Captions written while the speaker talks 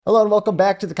Hello and welcome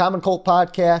back to the Common Colt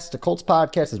Podcast. The Colts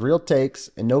Podcast is real takes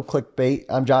and no clickbait.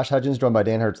 I'm Josh Hudgens, joined by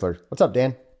Dan Hertzler. What's up,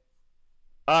 Dan?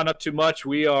 Not too much.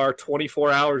 We are 24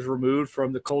 hours removed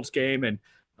from the Colts game, and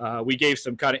we gave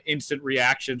some kind of instant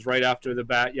reactions right after the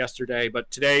bat yesterday. But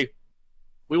today,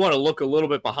 we want to look a little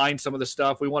bit behind some of the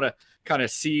stuff. We want to kind of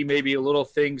see maybe a little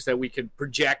things that we can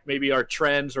project, maybe our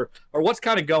trends or what's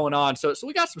kind of going on. So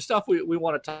we got some stuff we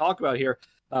want to talk about here,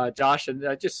 Josh, and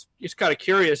just kind of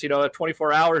curious.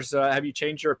 24 hours. Have you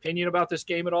changed your opinion about this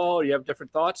game at all? Or you have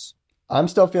different thoughts? I'm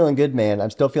still feeling good, man. I'm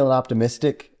still feeling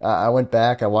optimistic. I went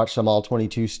back, I watched some all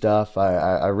 22 stuff.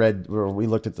 I read, we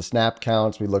looked at the snap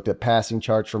counts, we looked at passing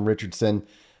charts from Richardson.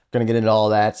 Going to get into all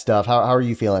that stuff. How are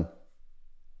you feeling?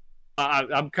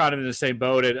 I'm kind of in the same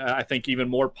boat. And I think even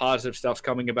more positive stuff's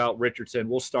coming about Richardson.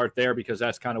 We'll start there because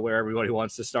that's kind of where everybody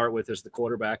wants to start with is the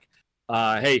quarterback.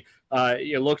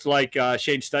 It looked like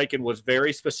Shane Steichen was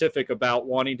very specific about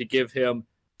wanting to give him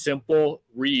simple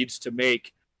reads to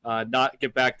make, not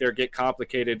get back there, get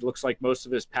complicated. Looks like most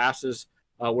of his passes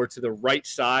were to the right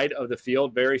side of the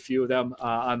field. Very few of them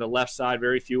on the left side.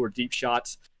 Very few were deep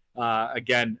shots.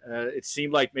 It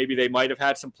seemed like maybe they might have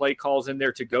had some play calls in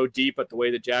there to go deep, but the way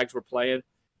the Jags were playing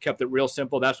kept it real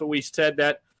simple. That's what we said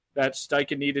that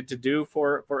Steichen needed to do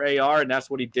for AR, and that's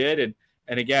what he did.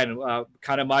 And again,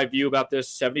 kind of my view about this,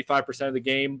 75% of the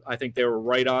game, I think they were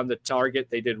right on the target.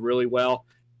 They did really well.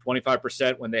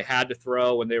 25% when they had to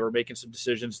throw, when they were making some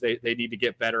decisions they need to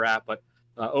get better at. But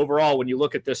overall, when you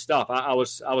look at this stuff, I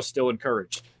was still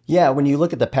encouraged. Yeah, when you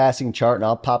look at the passing chart, and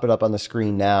I'll pop it up on the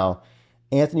screen now,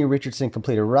 Anthony Richardson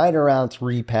completed right around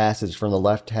 3 passes from the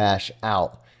left hash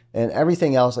out. And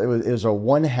everything else, it was a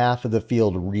one half of the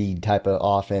field read type of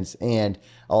offense. And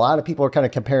a lot of people are kind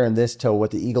of comparing this to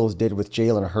what the Eagles did with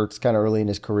Jalen Hurts kind of early in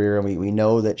his career. And we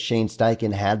know that Shane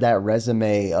Steichen had that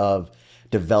resume of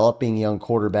developing young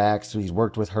quarterbacks. So he's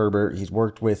worked with Herbert. He's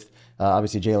worked with,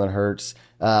 obviously, Jalen Hurts.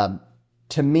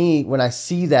 To me, when I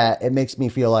see that, it makes me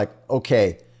feel like,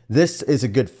 okay, this is a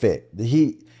good fit.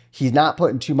 He's not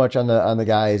putting too much on the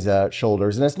guy's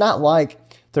shoulders. And it's not like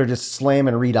they're just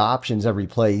slamming read options every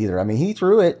play either. I mean, he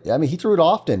threw it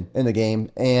often in the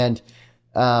game, and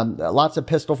lots of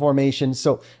pistol formations.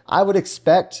 So I would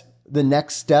expect the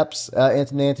next steps,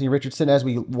 Anthony Richardson, as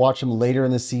we watch him later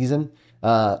in the season,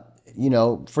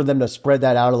 for them to spread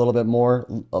that out a little bit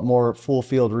more full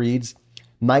field reads.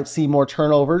 Might see more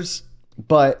turnovers,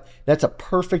 but that's a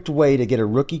perfect way to get a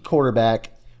rookie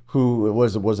quarterback who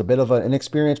was a bit of an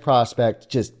inexperienced prospect,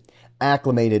 just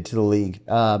acclimated to the league.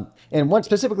 And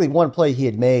one play he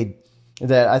had made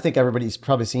that I think everybody's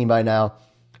probably seen by now.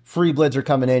 Free blitzer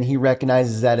coming in. He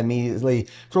recognizes that immediately,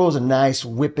 throws a nice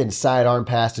whipping sidearm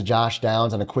pass to Josh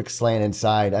Downs on a quick slant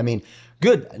inside. I mean,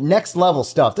 good next level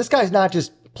stuff. This guy's not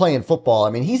just playing football.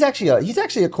 I mean, he's actually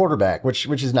a quarterback, which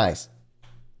is nice.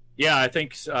 Yeah, I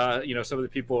think some of the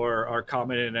people are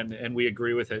commenting, and we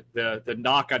agree with it. The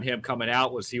knock on him coming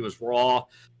out was he was raw,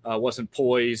 wasn't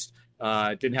poised,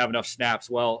 didn't have enough snaps.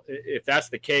 Well, if that's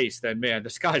the case, then man, the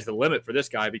sky's the limit for this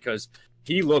guy because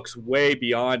he looks way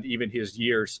beyond even his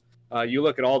years. You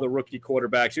look at all the rookie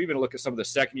quarterbacks. You even look at some of the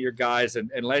second-year guys,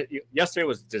 and yesterday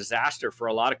was a disaster for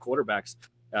a lot of quarterbacks.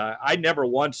 I never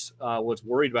once was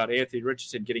worried about Anthony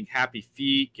Richardson getting happy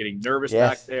feet, getting nervous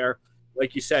back there.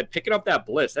 Like you said, picking up that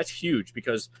blitz, that's huge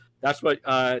because that's what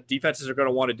defenses are going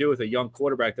to want to do with a young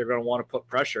quarterback. They're going to want to put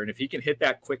pressure. And if he can hit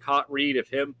that quick, hot read, if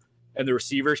him and the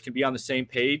receivers can be on the same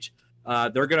page,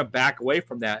 they're going to back away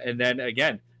from that. And then,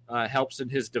 again, helps in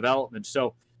his development.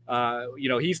 So,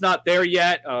 he's not there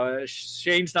yet.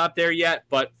 Shane's not there yet.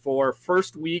 But for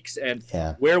first weeks and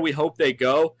where we hope they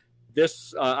go,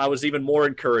 I was even more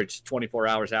encouraged 24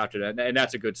 hours after that, and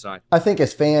that's a good sign. I think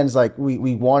as fans, like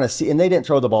we want to see, and they didn't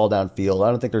throw the ball downfield. I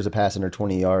don't think there's a pass under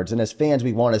 20 yards. And as fans,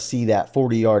 we want to see that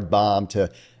 40-yard bomb to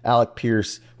Alec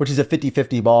Pierce, which is a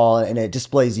 50-50 ball, and it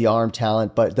displays the arm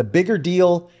talent. But the bigger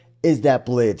deal is that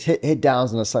blitz, hit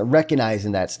downs on the side,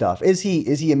 recognizing that stuff. Is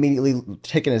he immediately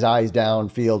taking his eyes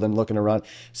downfield and looking to run?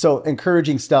 So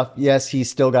encouraging stuff. Yes, he's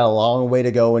still got a long way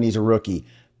to go, and he's a rookie.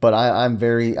 But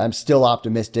I'm still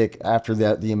optimistic after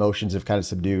the emotions have kind of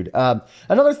subdued.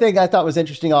 Another thing I thought was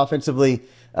interesting offensively,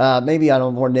 maybe on a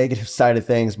more negative side of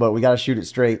things, but we got to shoot it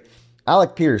straight.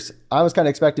 Alec Pierce, I was kind of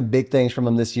expecting big things from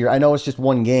him this year. I know it's just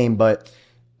one game, but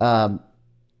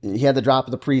he had the drop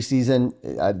of the preseason.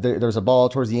 There was a ball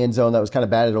towards the end zone that was kind of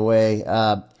batted away.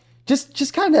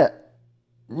 Just kind of,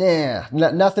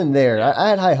 nothing there. I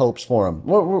had high hopes for him.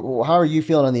 How are you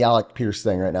feeling on the Alec Pierce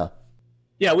thing right now?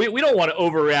 Yeah, we don't want to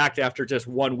overreact after just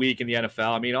 1 week in the NFL.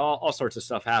 I mean, all sorts of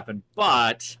stuff happened,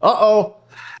 but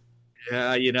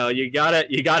yeah, you gotta,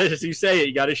 as you say it,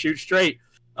 you gotta shoot straight.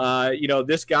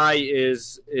 This guy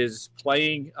is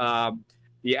playing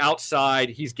the outside.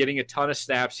 He's getting a ton of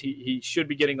snaps. He should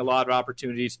be getting a lot of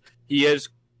opportunities. He is,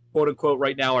 quote unquote,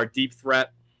 right now our deep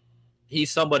threat.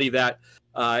 He's somebody that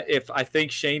if I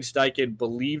think Shane Steichen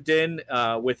believed in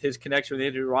with his connection with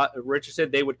Andrew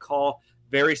Richardson, they would call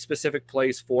very specific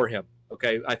plays for him.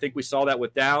 Okay, I think we saw that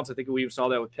with Downs. I think we even saw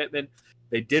that with Pittman.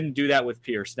 They didn't do that with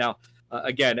Pierce. Now,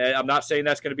 again, I'm not saying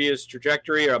that's going to be his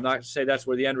trajectory, or I'm not saying that's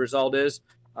where the end result is.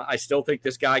 I still think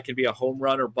this guy can be a home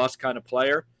run or bust kind of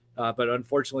player. But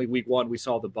unfortunately, week one, we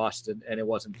saw the bust, and it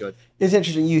wasn't good. It's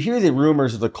interesting. You hear the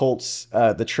rumors of the Colts,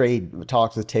 the trade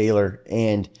talks with Taylor,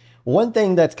 and one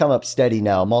thing that's come up steady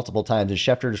now multiple times, as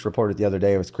Schefter just reported the other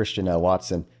day with Christian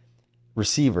Watson,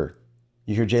 receiver.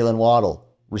 You hear Jalen Waddle,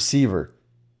 receiver.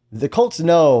 The Colts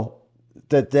know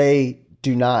that they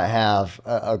do not have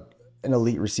an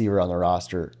elite receiver on the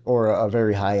roster or a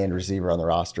very high-end receiver on the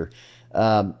roster.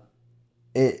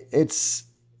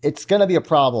 It's going to be a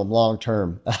problem long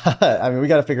term. I mean, we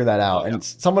got to figure that out, and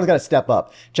someone's got to step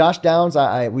up. Josh Downs,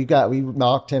 we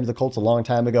mocked him to the Colts a long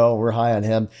time ago. We're high on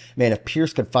him. Man, if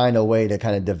Pierce could find a way to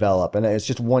kind of develop, and it's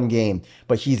just one game,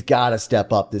 but he's got to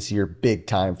step up this year, big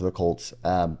time for the Colts.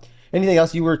 Anything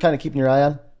else you were kind of keeping your eye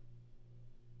on?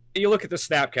 You look at the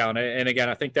snap count, and again,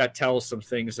 I think that tells some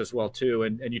things as well too.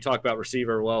 And you talk about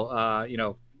receiver. Well,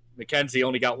 McKenzie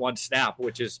only got one snap,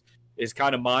 which is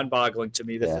kind of mind-boggling to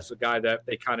me. This is a guy that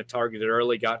they kind of targeted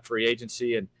early, got free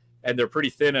agency, and they're pretty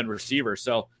thin on receiver.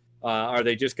 So are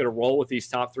they just going to roll with these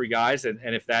top three guys? And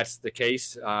if that's the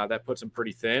case, that puts them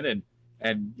pretty thin.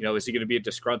 And is he going to be a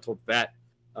disgruntled vet?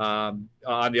 On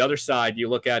the other side, you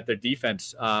look at the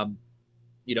defense.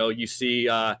 You see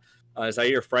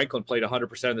Zaire Franklin played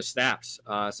 100% of the snaps.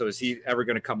 So is he ever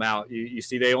going to come out? You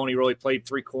see they only really played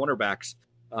three cornerbacks.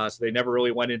 So they never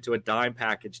really went into a dime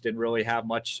package, didn't really have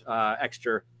much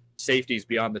extra safeties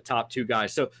beyond the top two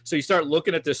guys. So you start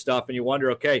looking at this stuff and you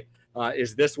wonder, okay,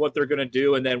 is this what they're going to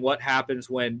do? And then what happens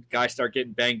when guys start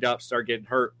getting banged up, start getting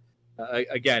hurt?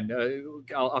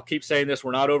 I'll keep saying this.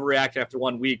 We're not overreacting after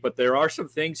 1 week, but there are some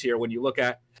things here when you look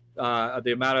at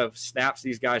the amount of snaps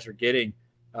these guys are getting.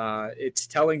 It's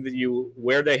telling you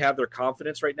where they have their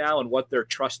confidence right now and what they're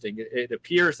trusting. It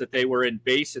appears that they were in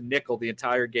base and nickel the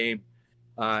entire game.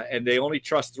 And they only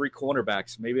trust three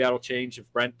cornerbacks. Maybe that'll change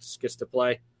if Brent gets to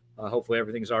play. Hopefully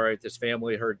everything's all right with his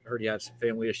family. Heard he had some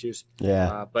family issues.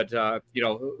 Yeah. But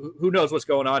who knows what's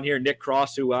going on here? Nick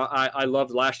Cross, who I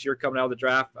loved last year coming out of the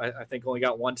draft, I think only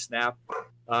got one snap.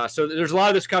 So there's a lot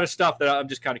of this kind of stuff that I'm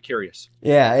just kind of curious.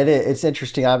 Yeah, it's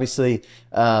interesting, obviously.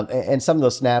 And some of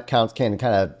those snap counts can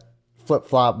kind of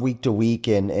flip-flop week to week.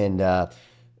 And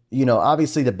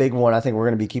obviously the big one I think we're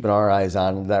going to be keeping our eyes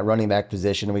on, that running back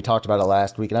position. And we talked about it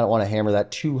last week, and I don't want to hammer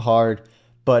that too hard.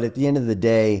 But at the end of the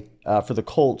day, for the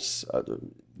Colts,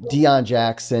 Deion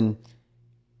Jackson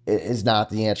is not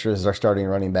the answer as our starting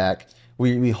running back.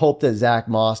 We hope that Zach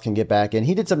Moss can get back in.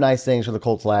 He did some nice things for the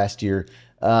Colts last year.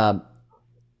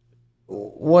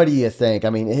 What do you think? I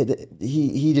mean,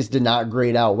 he just did not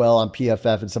grade out well on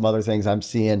PFF and some other things I'm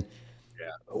seeing.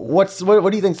 Yeah. What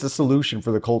do you think is the solution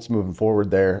for the Colts moving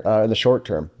forward there in the short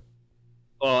term?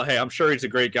 Well, hey, I'm sure he's a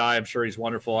great guy. I'm sure he's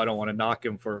wonderful. I don't want to knock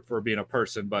him for being a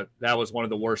person, but that was one of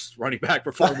the worst running back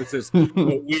performances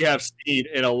we have seen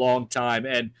in a long time.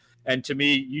 And to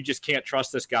me, you just can't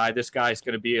trust this guy. This guy's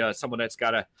going to be someone that's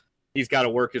he's got to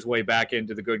work his way back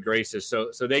into the good graces.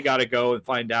 So they got to go and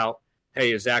find out,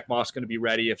 hey, is Zach Moss going to be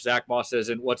ready? If Zach Moss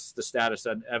isn't, what's the status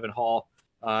on Evan Hall?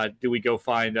 Do we go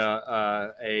find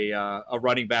a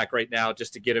running back right now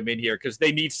just to get him in here? Because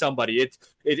they need somebody.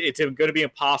 It's going to be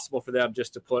impossible for them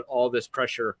just to put all this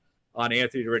pressure on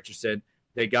Anthony Richardson.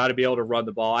 They got to be able to run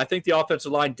the ball. I think the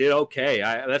offensive line did okay.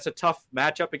 That's a tough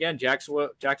matchup again.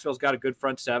 Jacksonville's got a good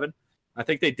front seven. I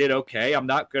think they did okay. I'm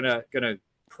not gonna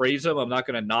praise them. I'm not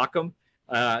gonna knock them.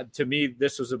 To me,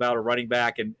 this was about a running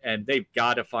back, and they've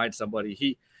got to find somebody.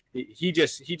 He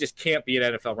just can't be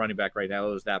an NFL running back right now.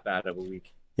 It was that bad of a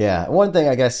week. Yeah. One thing,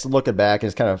 I guess, looking back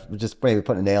is kind of just maybe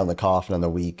putting a nail in the coffin on the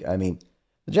week. I mean,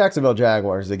 the Jacksonville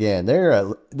Jaguars, again,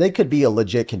 they could be a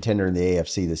legit contender in the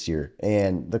AFC this year.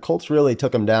 And the Colts really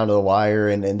took them down to the wire,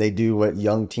 and they do what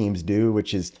young teams do,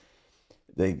 which is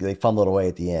they fumbled away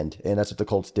at the end. And that's what the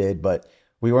Colts did. But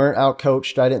we weren't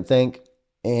out-coached, I didn't think.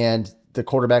 And the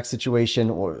quarterback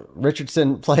situation,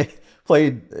 Richardson played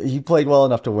well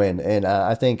enough to win. And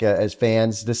I think as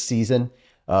fans this season,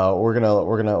 we're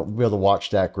gonna be able to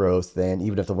watch that growth. And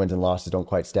even if the wins and losses don't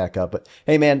quite stack up, but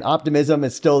hey, man, optimism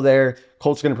is still there.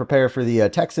 Colts going to prepare for the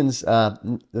Texans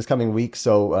this coming week.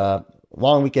 So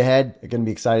long week ahead. Going to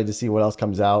be excited to see what else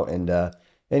comes out. And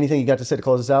anything you got to say to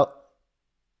close us out?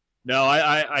 No,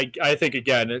 I think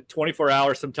again, 24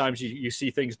 hours. Sometimes you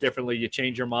see things differently. You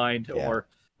change your mind, Yeah. or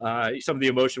some of the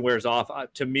emotion wears off.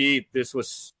 To me, this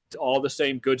was all the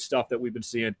same good stuff that we've been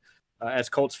seeing. As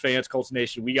Colts fans, Colts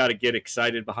Nation, we got to get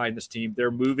excited behind this team. They're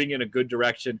moving in a good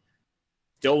direction.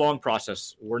 Still a long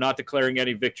process. We're not declaring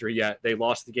any victory yet. They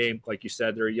lost the game, like you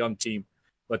said. They're a young team,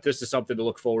 but this is something to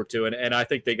look forward to. And I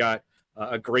think they got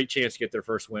a great chance to get their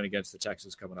first win against the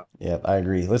Texans coming up. Yeah, I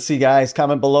agree. Let's see, guys.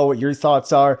 Comment below what your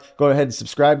thoughts are. Go ahead and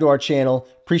subscribe to our channel.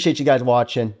 Appreciate you guys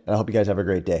watching, and I hope you guys have a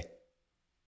great day.